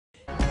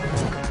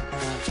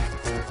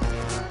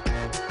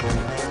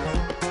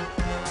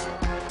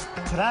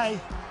Today,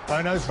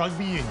 Bono's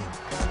Rugby Union.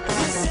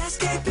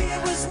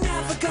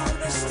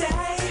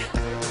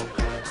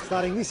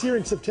 Starting this year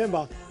in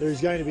September, there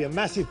is going to be a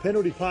massive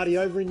penalty party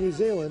over in New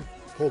Zealand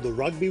called the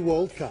Rugby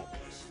World Cup.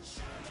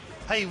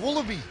 Hey,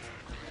 Wallaby,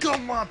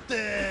 come out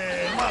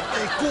there,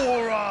 mate,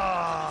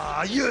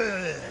 Cora,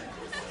 yeah!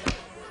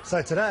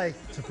 So today,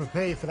 to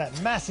prepare you for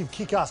that massive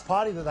kick-ass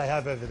party that they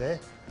have over there,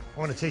 I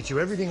want to teach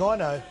you everything I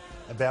know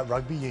about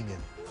Rugby Union.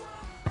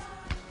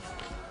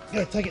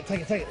 Yeah, take it. Go.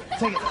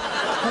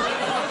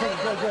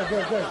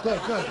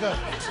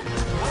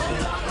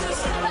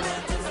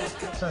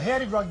 So how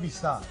did rugby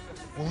start?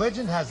 Well,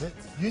 legend has it,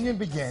 Union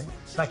began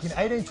back in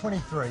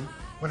 1823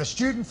 when a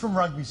student from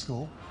rugby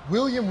school,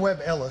 William Webb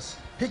Ellis,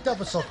 picked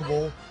up a soccer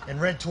ball and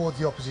ran towards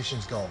the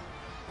opposition's goal.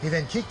 He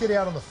then kicked it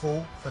out on the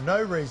full for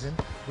no reason,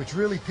 which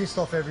really pissed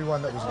off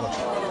everyone that was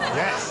watching.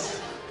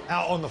 Yes,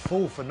 out on the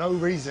full for no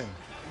reason.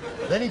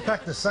 Then he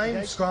packed the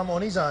same scrum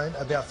on his own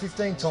about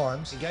 15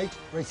 times. Engage,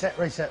 reset.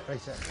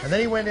 And then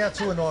he went out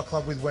to a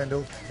nightclub with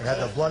Wendell and had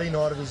the bloody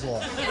night of his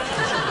life.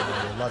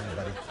 Love you,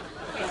 buddy.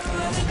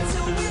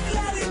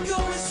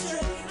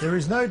 There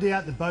is no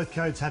doubt that both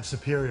codes have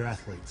superior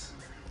athletes.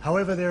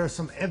 However, there are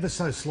some ever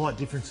so slight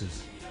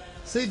differences.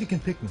 See if you can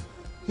pick them.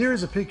 Here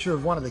is a picture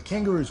of one of the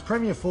Kangaroos'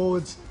 premier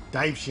forwards,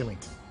 Dave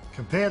Shillington.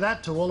 Compare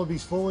that to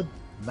Wallabies forward,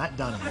 Matt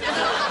Dunham.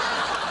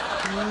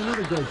 Not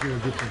a great deal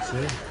of difference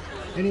there.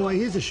 Anyway,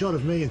 here's a shot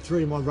of me and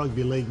three of my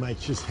rugby league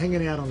mates just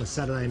hanging out on a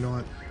Saturday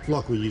night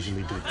like we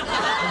usually do.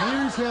 And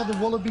here is how the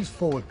Wallabies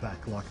forward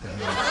pack like that.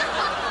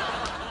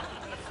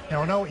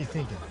 Now, I know what you're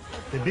thinking.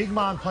 The big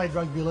man played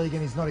rugby league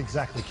and he's not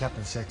exactly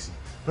Captain Sexy.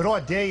 But I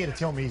dare you to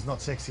tell me he's not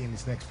sexy in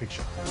this next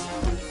picture.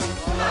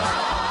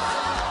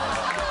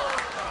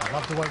 I'd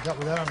love to wake up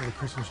with that under the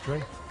Christmas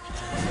tree.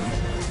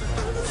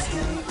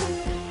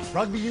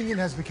 Rugby union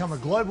has become a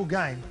global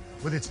game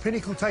with its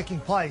pinnacle taking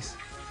place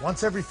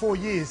once every 4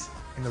 years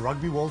in the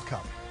Rugby World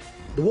Cup.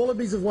 The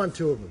Wallabies have won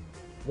two of them,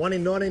 one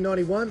in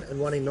 1991 and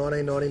one in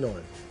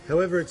 1999.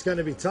 However, it's going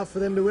to be tough for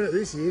them to win it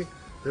this year.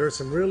 There are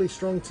some really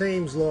strong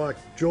teams like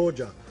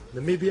Georgia,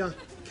 Namibia,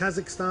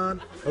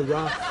 Kazakhstan,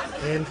 Iraq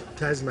and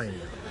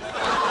Tasmania.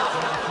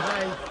 Now,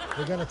 today,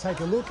 we're going to take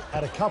a look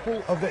at a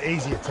couple of the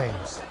easier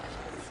teams.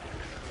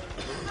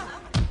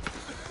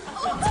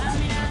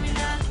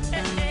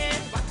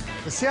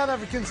 The South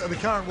Africans are the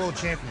current world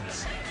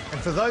champions. And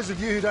for those of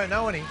you who don't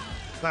know any,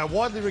 they are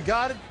widely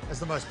regarded as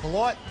the most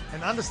polite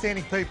and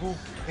understanding people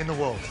in the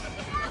world.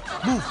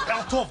 Move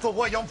out of the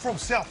way, I'm from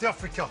South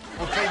Africa.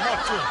 Okay, my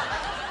turn.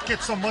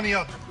 Get some money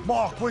out.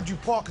 Mark, where'd you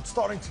park? It's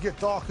starting to get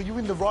dark. Are you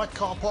in the right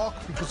car park?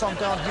 Because I'm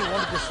down here,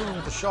 want to go swimming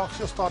with the sharks.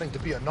 You're starting to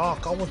be a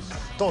narc.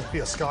 Don't be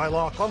a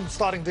skylark. I'm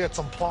starting there at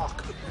some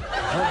park.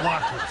 Not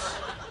like this.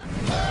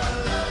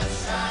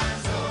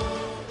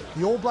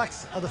 The All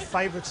Blacks are the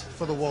favourites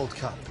for the World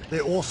Cup.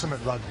 They're awesome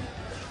at rugby.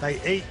 They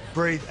eat,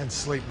 breathe and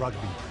sleep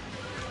rugby.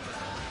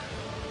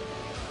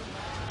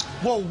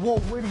 Whoa,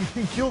 where do you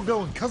think you're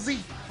going, cuzzy?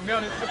 I'm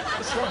going in...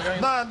 What's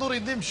wrong? Nah, not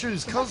in them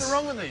shoes, cuz. What's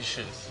wrong with these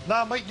shoes?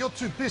 Nah, mate, you're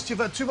too pissed. You've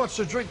had too much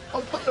to drink.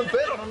 I'm putting a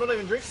bet on. I'm not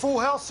even drinking. Full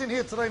house in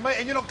here today, mate,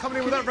 and you're not coming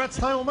in with that rat's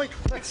tail, mate.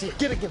 That's it.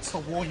 Get against the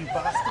wall, you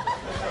bastard.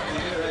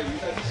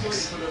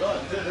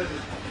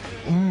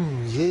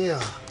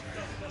 Yeah.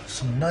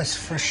 Some nice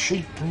fresh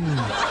sheep.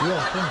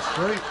 Yeah, thanks,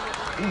 great.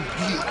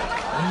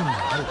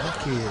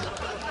 Heck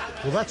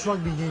yeah. Well, that's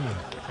Rugby Union,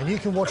 and you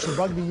can watch the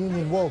Rugby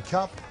Union World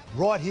Cup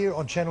right here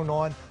on Channel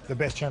 9, the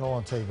best channel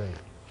on TV.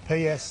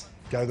 P.S.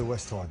 Go the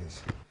West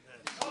Tigers.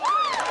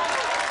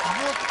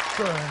 What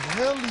the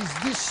hell is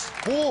this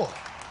sport?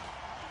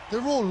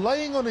 They're all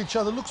laying on each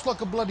other. Looks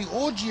like a bloody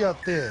orgy out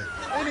there.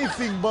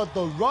 Anything but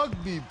the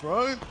rugby,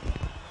 bro.